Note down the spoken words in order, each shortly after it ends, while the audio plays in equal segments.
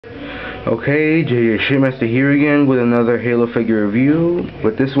Okay, JJ Shitmaster here again with another Halo figure review,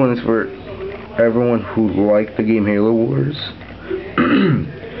 but this one is for everyone who liked the game Halo Wars,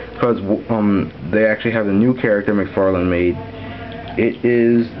 because they actually have a new character McFarlane made. It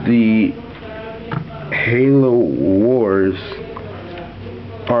is the Halo Wars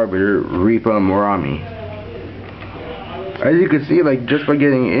Arbiter Reaper Morami. As you can see, like, just by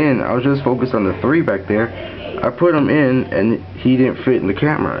getting in, I was just focused on the 3 back there. I put him in, and he didn't fit in the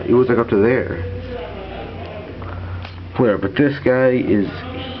camera. It was like up to there. Where, but this guy is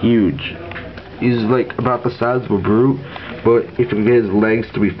huge. He's like about the size of a brute, but if you can get his legs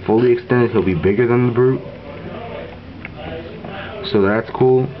to be fully extended, he'll be bigger than the brute. So that's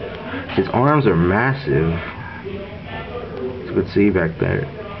cool. His arms are massive. As you can see back there.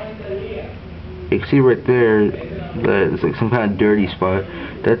 You can see right there that it's like some kind of dirty spot.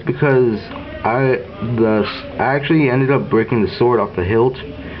 That's because I actually ended up breaking the sword off the hilt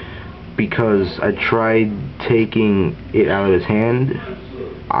because I tried taking it out of his hand.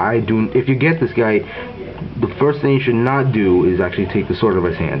 If you get this guy, the first thing you should not do is actually take the sword out of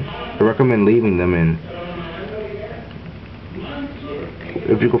his hand. I recommend leaving them in.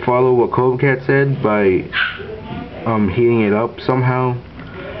 If you could follow what Cat said by heating it up somehow,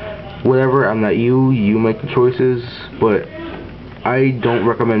 whatever, I'm not you, you make the choices, but I don't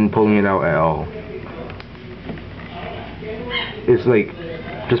recommend pulling it out at all. It's like,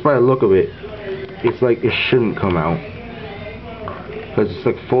 just by the look of it, it's like it shouldn't come out, because it's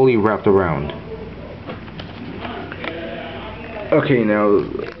like fully wrapped around. Okay, now,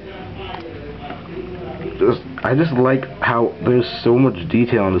 I just like how there's so much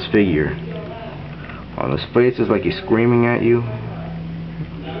detail on this figure. On his face, it's like he's screaming at you.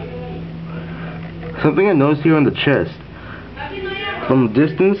 Something I noticed here on the chest. From a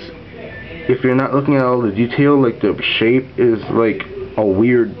distance, if you're not looking at all the detail, like the shape is like a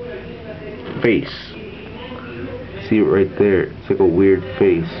weird face. See it right there? It's like a weird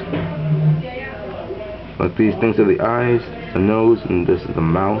face. Like these things are the eyes, the nose, and this is the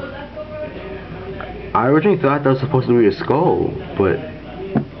mouth. I originally thought that was supposed to be a skull, but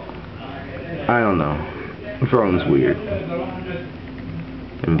I don't know. McFarlane's weird.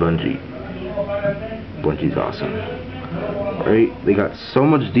 And Bungie's awesome. Right? They got so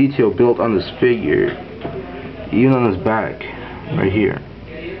much detail built on this figure, even on his back, right here.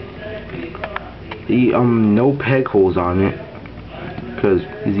 No peg holes on it, because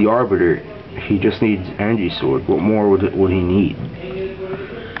he's the Arbiter. He just needs energy sword. What more would he need?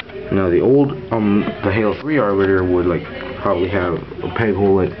 Now the old, the Halo 3 Arbiter would like probably have a peg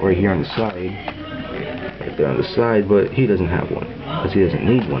hole like right here on the side, right there on the side, but he doesn't have one, because he doesn't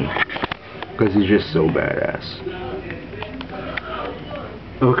need one, because he's just so badass.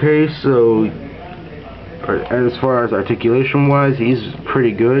 Okay, so as far as articulation wise, he's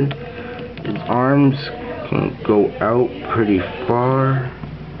pretty good. His arms can go out pretty far.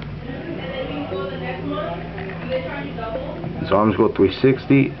 His arms go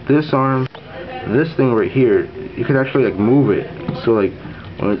 360. This arm, this thing right here, you can actually like move it. So like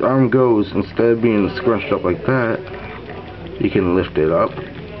when his arm goes, instead of being scrunched up like that, you can lift it up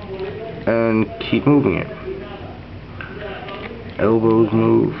and keep moving it. Elbows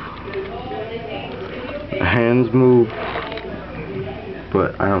move, hands move,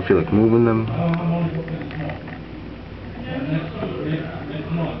 but I don't feel like moving them.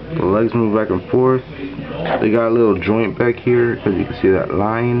 The legs move back and forth. They got a little joint back here, because you can see that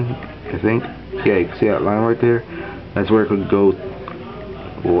line, I think. Yeah, you can see that line right there. That's where it could go,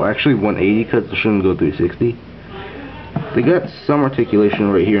 well, actually 180, because it shouldn't go 360. They got some articulation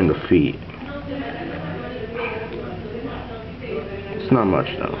right here in the feet. Not much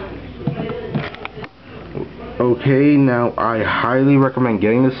though. Okay, now I highly recommend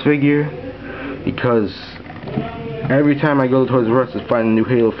getting this figure, because every time I go to Toys R Us to find a new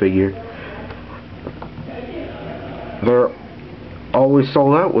Halo figure, they're always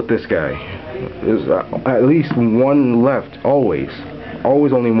sold out with this guy. There's at least one left, always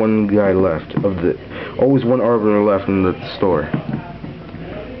only one guy left always one Arbiter left in the store.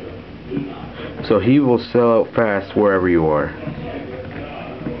 So he will sell out fast wherever you are.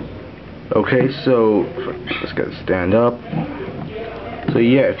 Okay, so just gotta stand up. So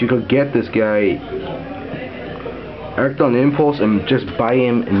yeah, if you could get this guy, act on impulse and just buy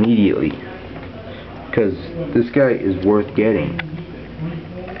him immediately, because this guy is worth getting.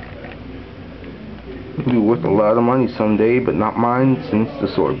 He'll be worth a lot of money someday, but not mine since the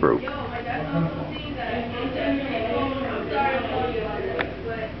sword broke.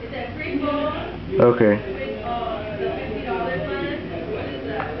 Okay.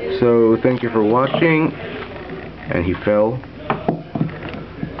 So thank you for watching, and he fell.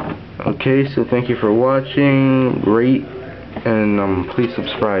 Okay. Okay, so thank you for watching, rate, and please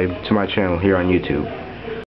subscribe to my channel here on YouTube.